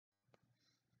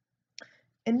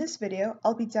In this video,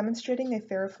 I'll be demonstrating a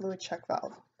ferrofluid check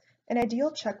valve. An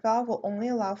ideal check valve will only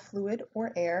allow fluid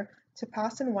or air to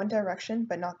pass in one direction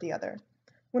but not the other.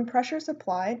 When pressure is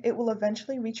applied, it will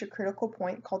eventually reach a critical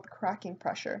point called cracking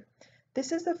pressure.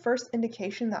 This is the first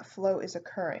indication that flow is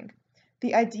occurring.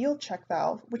 The ideal check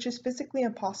valve, which is physically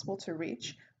impossible to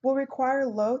reach, will require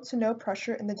low to no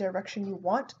pressure in the direction you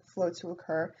want flow to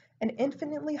occur and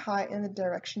infinitely high in the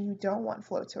direction you don't want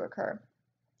flow to occur.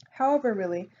 However,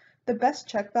 the best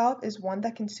check valve is one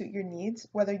that can suit your needs,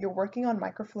 whether you're working on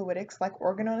microfluidics like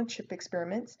organ-on-a-chip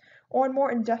experiments or on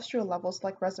more industrial levels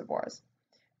like reservoirs.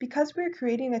 Because we are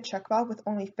creating a check valve with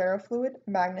only ferrofluid,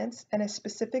 magnets, and a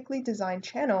specifically designed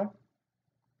channel,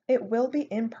 it will be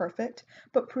imperfect,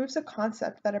 but proves a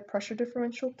concept that a pressure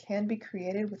differential can be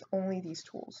created with only these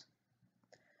tools.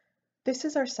 This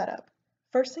is our setup.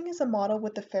 First thing is a model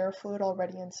with the ferrofluid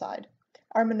already inside,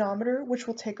 our manometer, which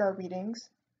will take our readings,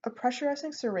 a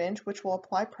pressurizing syringe which will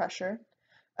apply pressure,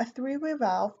 a three-way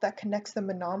valve that connects the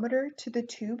manometer to the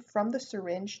tube from the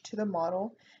syringe to the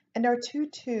model, and our two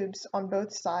tubes on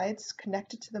both sides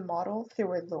connected to the model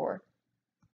through a lure.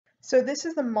 So this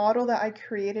is the model that I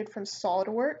created from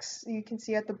SolidWorks. You can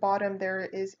see at the bottom there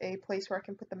is a place where I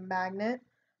can put the magnet.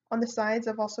 On the sides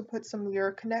I've also put some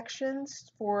lure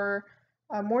connections for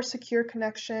a more secure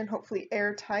connection, hopefully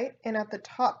airtight, and at the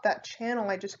top, that channel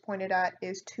I just pointed at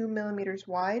is 2 millimeters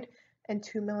wide and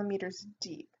 2 millimeters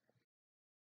deep.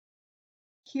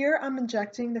 Here I'm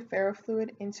injecting the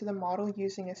ferrofluid into the model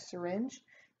using a syringe.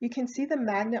 You can see the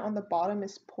magnet on the bottom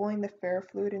is pulling the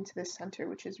ferrofluid into the center,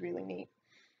 which is really neat.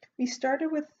 We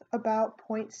started with about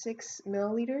 0.6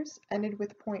 milliliters, ended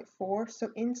with 0.4, so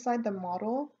inside the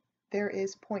model there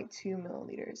is 0.2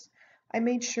 milliliters. I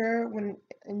made sure when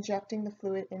injecting the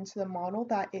fluid into the model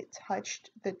that it touched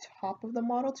the top of the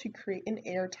model to create an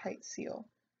airtight seal.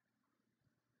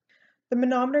 The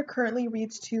manometer currently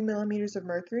reads 2 millimeters of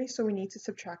mercury, so we need to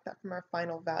subtract that from our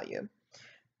final value.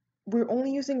 We're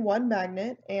only using one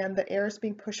magnet and the air is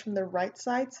being pushed from the right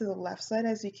side to the left side.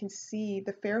 As you can see,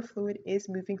 the ferrofluid is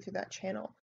moving through that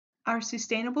channel. Our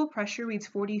sustainable pressure reads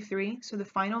 43, so the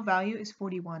final value is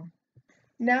 41.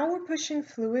 Now we're pushing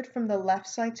fluid from the left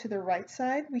side to the right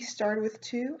side. We started with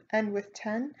 2, end with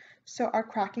 10, so our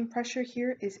cracking pressure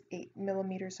here is 8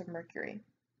 millimeters of mercury.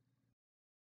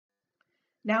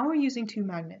 Now we're using two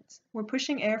magnets. We're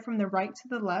pushing air from the right to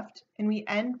the left, and we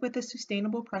end with a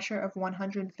sustainable pressure of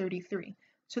 133,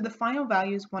 so the final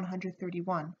value is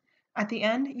 131. At the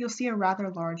end, you'll see a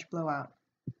rather large blowout.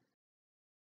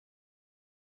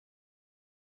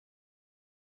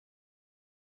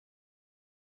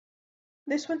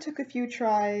 This one took a few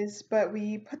tries, but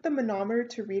we put the manometer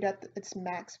to read at its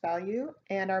max value,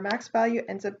 and our max value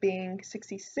ends up being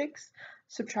 66,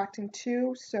 subtracting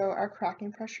 2, so our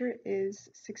cracking pressure is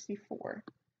 64.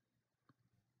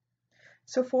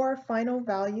 So for our final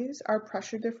values, our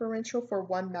pressure differential for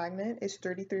one magnet is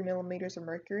 33 millimeters of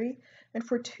mercury, and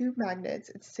for two magnets,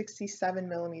 it's 67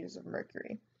 millimeters of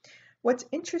mercury. What's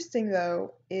interesting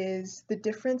though is the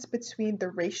difference between the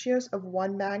ratios of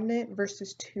one magnet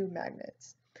versus two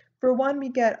magnets. For one, we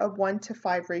get a 1 to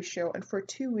 5 ratio, and for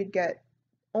two, we'd get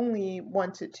only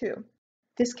 1 to 2.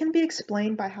 This can be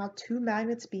explained by how two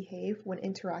magnets behave when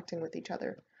interacting with each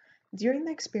other. During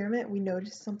the experiment, we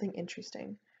noticed something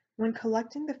interesting. When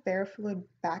collecting the ferrofluid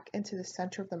back into the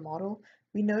center of the model,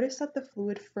 we noticed that the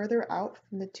fluid further out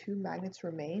from the two magnets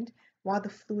remained, while the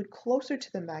fluid closer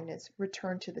to the magnets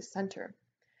returned to the center.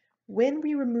 When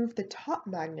we removed the top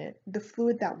magnet, the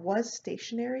fluid that was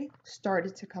stationary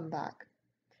started to come back.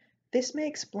 This may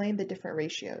explain the different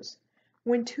ratios.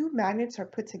 When two magnets are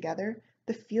put together,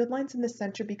 the field lines in the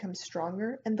center become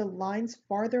stronger and the lines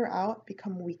farther out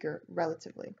become weaker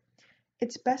relatively.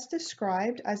 It's best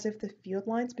described as if the field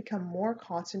lines become more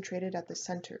concentrated at the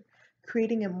center,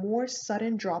 creating a more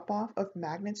sudden drop-off of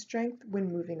magnet strength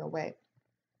when moving away.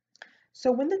 So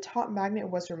when the top magnet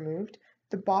was removed,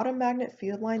 the bottom magnet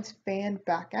field lines fanned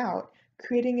back out,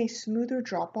 creating a smoother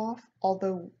drop-off,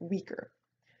 although weaker.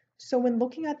 So when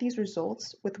looking at these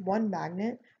results, with one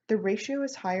magnet, the ratio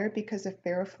is higher because the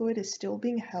ferrofluid is still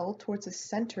being held towards the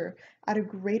center at a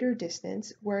greater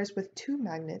distance, whereas with two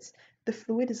magnets, the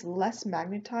fluid is less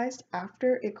magnetized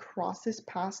after it crosses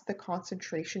past the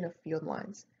concentration of field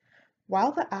lines.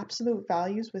 While the absolute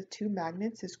values with two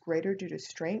magnets is greater due to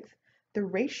strength, the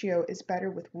ratio is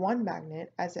better with one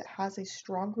magnet as it has a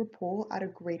stronger pull at a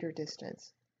greater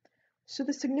distance. So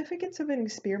the significance of an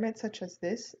experiment such as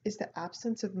this is the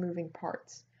absence of moving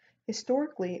parts.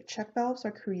 Historically, check valves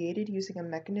are created using a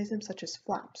mechanism such as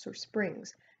flaps or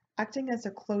springs, acting as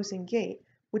a closing gate,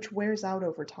 which wears out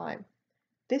over time.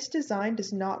 This design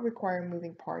does not require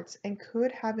moving parts and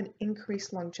could have an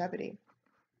increased longevity.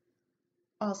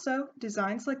 Also,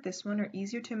 designs like this one are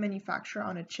easier to manufacture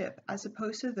on a chip as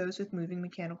opposed to those with moving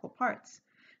mechanical parts.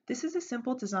 This is a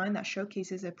simple design that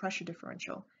showcases a pressure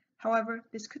differential. However,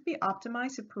 this could be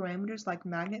optimized if parameters like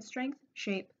magnet strength,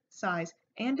 shape, size,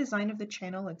 and design of the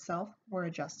channel itself were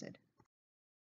adjusted.